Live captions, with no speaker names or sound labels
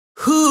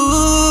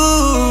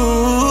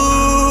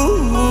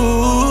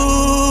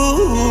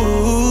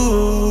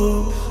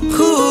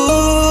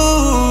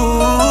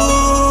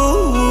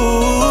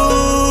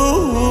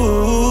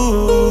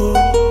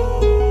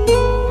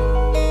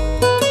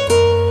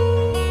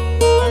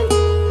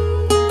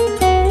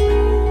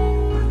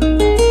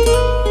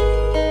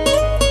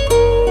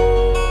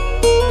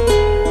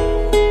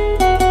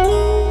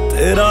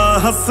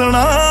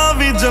हंसना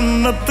भी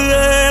जन्नत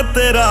है,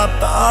 तेरा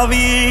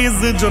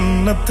तावीज़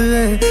जन्नत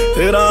है।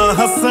 तेरा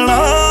हंसना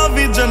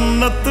भी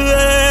जन्नत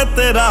है,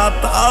 तेरा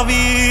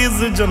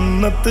तावीज़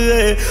जन्नत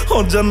है।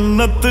 ओ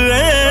जन्नत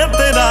है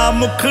तेरा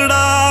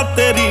मुखड़ा,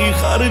 तेरी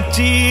हर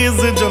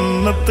चीज़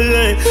जन्नत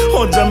है।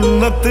 ओ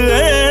जन्नत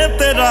है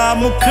तेरा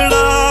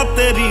मुखड़ा,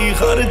 तेरी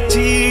हर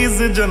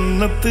चीज़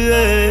जन्नत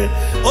है।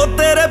 ओ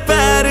तेरे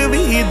पैर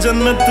भी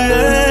जन्नत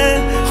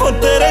है, ओ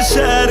तेरे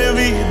शहर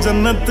भी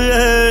जन्नत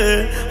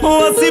है। ओ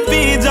असी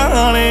पी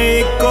जाने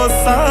इको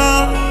सा,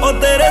 ओ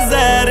तेरे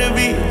जहर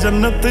भी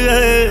जन्नत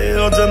है।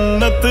 ओ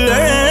जन्नत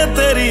है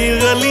तेरी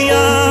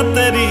गलियां,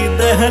 तेरी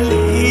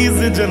दहलीज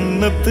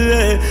जन्नत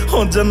है।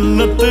 ओ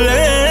जन्नत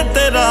है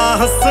तेरा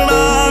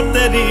हंसना,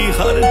 तेरी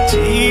हर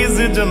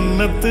चीज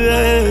जन्नत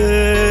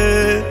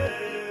है।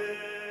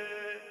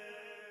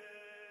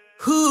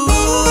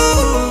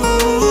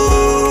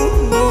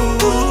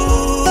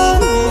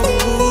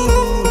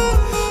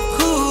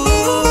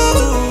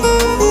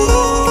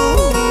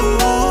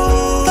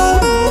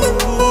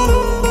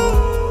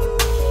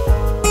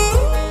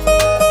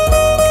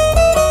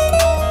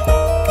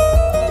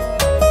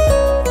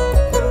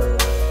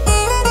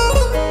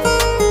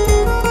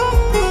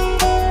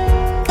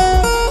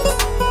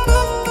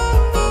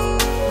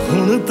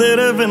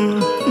 तेरे बिन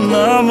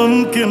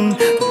नामुमकिन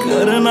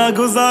करना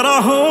गुजारा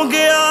हो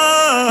गया।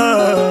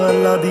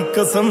 अल्लाह दी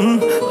कसम,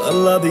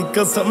 अल्लाह दी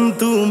कसम,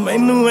 तू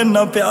मैनू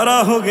इन्ना प्यारा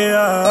हो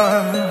गया।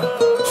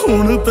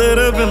 हुण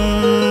तेरे बिन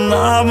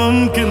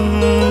नामुमकिन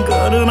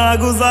करना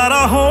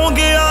गुजारा हो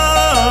गया।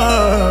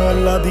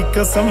 अल्लाह दी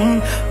कसम,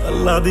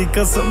 अल्लाह दी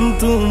कसम,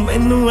 तू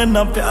मैनू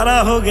इन्ना प्यारा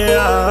हो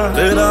गया।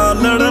 तेरा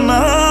लड़ना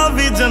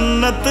भी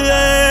जन्नत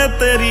है,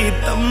 तेरी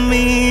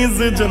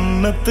तमीज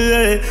जन्नत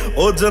है।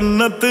 ओ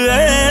जन्नत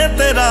है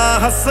तेरा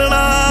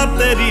हंसना,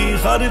 तेरी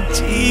हर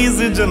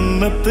चीज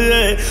जन्नत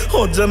है।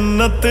 ओ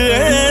जन्नत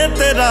है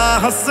तेरा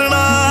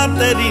हंसना,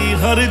 तेरी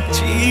हर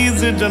चीज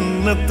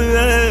जन्नत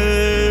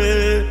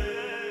है।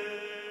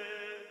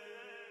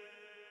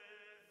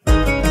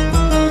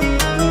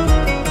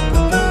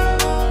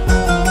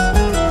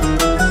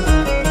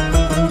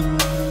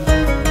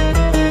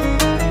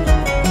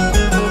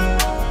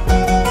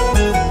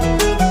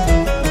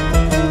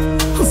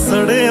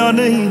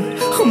 नहीं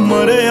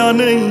मरिया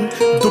नहीं,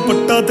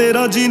 दुपट्टा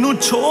तेरा जीनू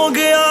छो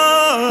गया।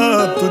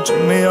 तू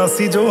चुम्मिया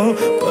सी जो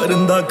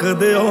परिंदा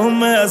कदे हो,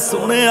 मैं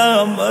सुनिया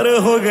मर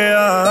हो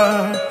गया।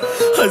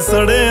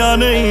 सड़िया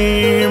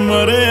नहीं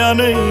मरिया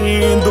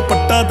नहीं,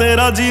 दुपट्टा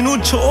तेरा जीनू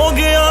छो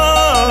गया।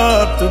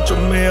 तू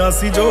चुम्मिया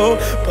सी जो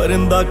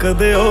परिंदा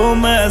कदे हो,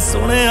 मैं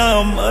सुनिया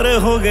मर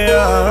हो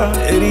गया।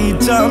 तेरी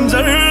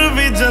झांझर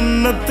भी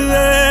जन्नत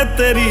है,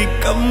 तेरी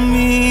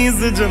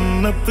कमीज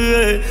जन्नत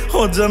है।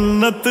 हो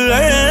जन्नत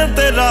है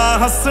तेरा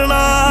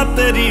हंसना,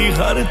 तेरी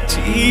हर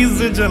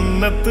चीज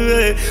जन्नत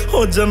है।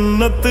 हो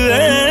जन्नत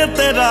है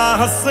तेरा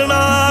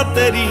हंसना,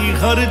 तेरी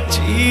हर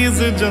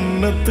चीज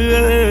जन्नत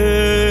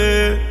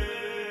है।